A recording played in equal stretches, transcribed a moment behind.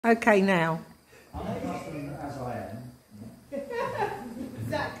Okay, now. I'm a customer as I am.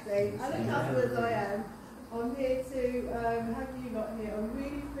 Exactly. I'm a customer as I am. I'm here to have you lot here. I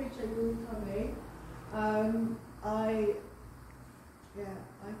really appreciate you all coming. I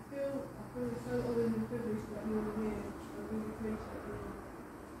feel so honoured and privileged that you're all here. I really appreciate you.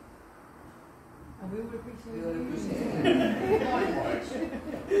 And we will appreciate you.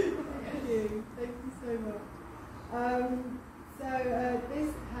 Thank you. Thank you so much. So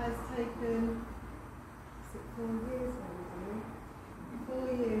this has taken 4 years maybe,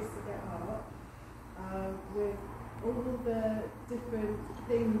 4 years to get up, with all the different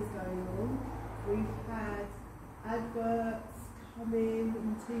things going on. We've had adverts come in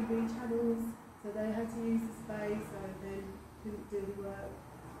on TV channels, so they had to use the space, so they couldn't do the work.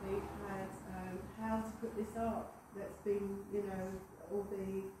 We've had how to put this up. That's been, all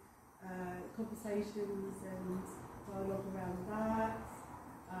the conversations and dialogue around that.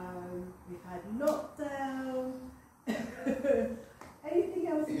 We've had lockdown. Anything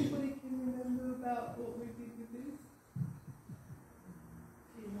else anybody can remember about what we did with this?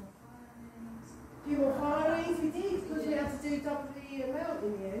 A few more firings we did, because we had to do double the amount in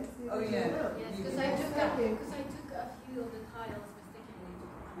the end. Oh yeah. Yes, because I took a few of the tiles mistakenly to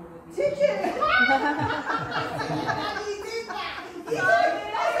put them with me. Did you? You did that! You did it!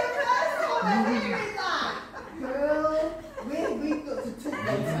 That's the first time I'm hearing that! Girl, we've got to talk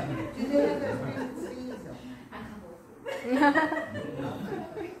later. Do you know how those green sleeves on? I come over.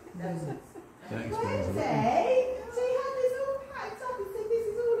 Wednesday? So you had this all packed up and said this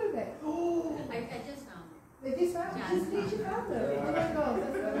is all of it? Oh! I just found them. They just found Yeah. just literally found them. Oh my god,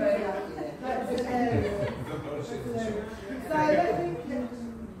 that's hilarious. That's hilarious. So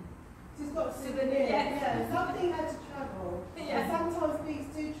she's got souvenirs. Yeah, something had to travel. Yeah. And sometimes things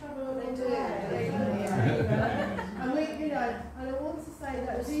do travel along the way. And we, and I want to say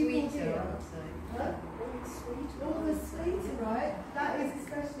that people here, all the sweeter, right? That is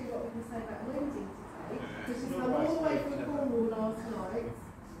especially what we can say about Wendy today, because she's come all the way from Cornwall last night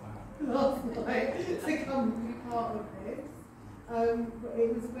to come and be part of this. But it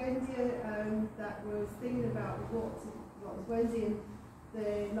was Wendy that was thinking about what was Wendy and the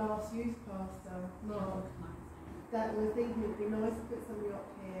last youth pastor, Mark, that were thinking it'd be nice to put somebody up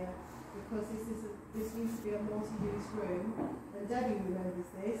here, because this used to be a multi-use room, and Debbie remembers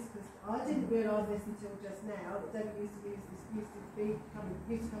this, because I didn't realise this until just now, that Debbie used to come to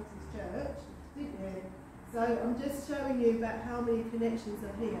this church, didn't you? So I'm just showing you about how many connections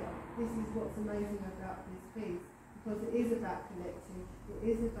are here. This is what's amazing about this piece, because it is about connecting, it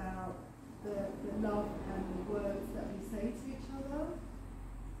is about the love and the words that we say to each other.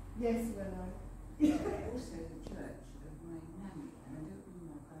 Yes, Willow. Also the church of my nanny, and I don't mean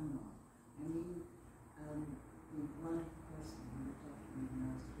my grandma. I mean one person who looked after me when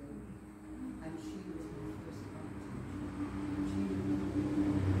I was a baby, and she was my first art teacher.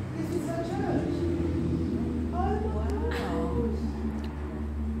 This is her church. Oh my gosh.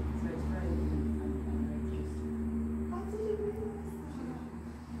 So it's very interesting. I didn't realise that.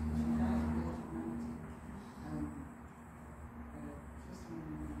 She died in the age of 90. Just on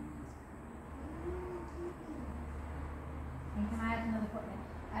the And can I add another point there?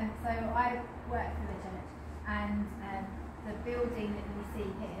 So I work for the church, and the building that you see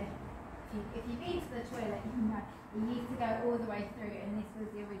here, if you've been to the toilet, you know it used to go all the way through, and this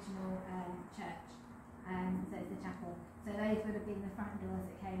was the original church, so it's the chapel. So those would have been the front doors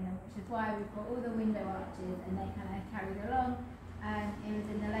that came in, which is why we've got all the window arches, and they kind of carried along. It was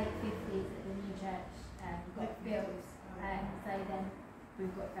in the late 50s that the new church got built, so then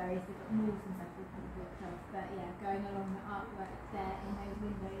we've got various different walls and stuff we've kind of blocked off. But yeah, going along the artwork there in those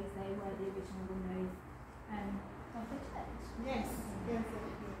windows, they were the original windows of the church. Yes, yes.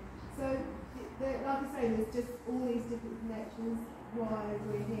 So, like I say, there's just all these different connections why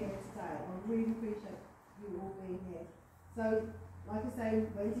we're here today. I really appreciate you all being here. So, like I say,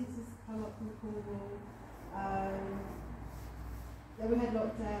 Wendy's just come up from Cornwall. Then we had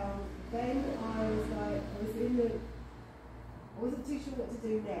lockdown. Then I wasn't too sure what to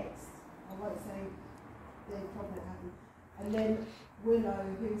do next. I won't say the problem that happened. And then Willow,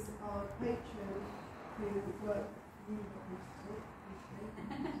 who's our patron, who worked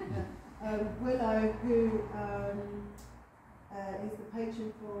Willow, who is the patron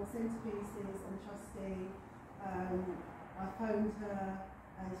for Centerpieces and trustee. I phoned her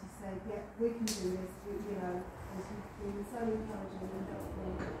and she said, "Yeah, we can do this." And she's been so encouraging and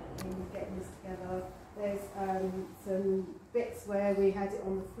helpful in getting this together. There's some bits where we had it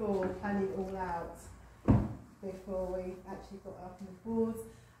on the floor, planning it all out before we actually got up on the boards.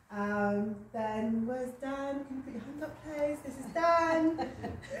 Then where's Dan? Can you put your hand up, please? This is Dan.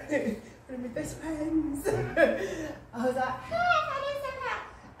 One of my best friends. I was like,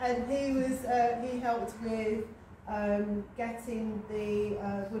 and he helped with getting the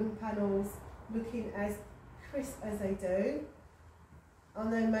wooden panels looking as crisp as they do.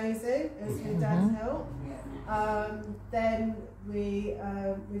 Aren't they amazing? It was with Dad's help. Then we've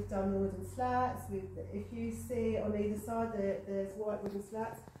done the wooden slats. If you see on either side there's white wooden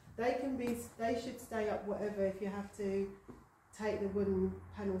slats. They should stay up whatever. If you have to take the wooden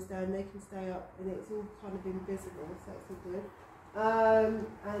panels down, they can stay up, and it's all kind of invisible, so it's all good.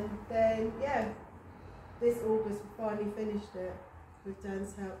 And then this August we finally finished it with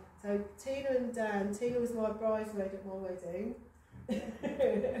Dan's help. So Tina and Dan. Tina was my bridesmaid at my wedding.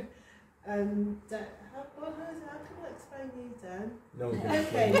 And how can I explain you, Dan? No,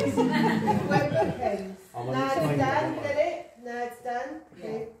 Bookends. We're bookends. Now it's Dan, get it? Now it's Dan.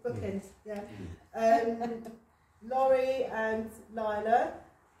 Okay, bookends. Yeah. Laurie and Lila,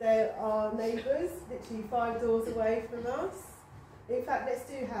 they are neighbours, literally 5 doors away from us. In fact, let's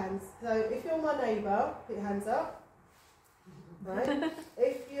do hands. So if you're my neighbour, put your hands up. Right.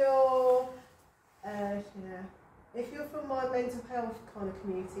 If you're if you're from my mental health kind of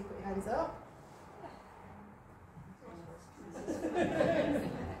community, put your hands up.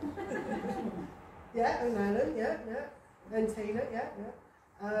 Yeah, and Alan, yeah. And Tina, yeah.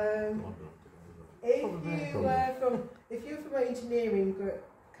 If you're from an engineering group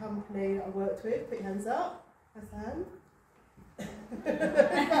company that I worked with, put your hands up. That's a hand.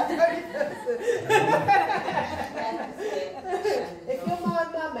 If you're my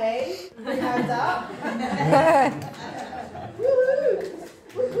mummy, put your hands up.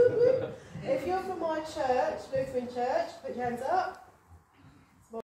 If you're from my church, Lutheran church, put your hands up.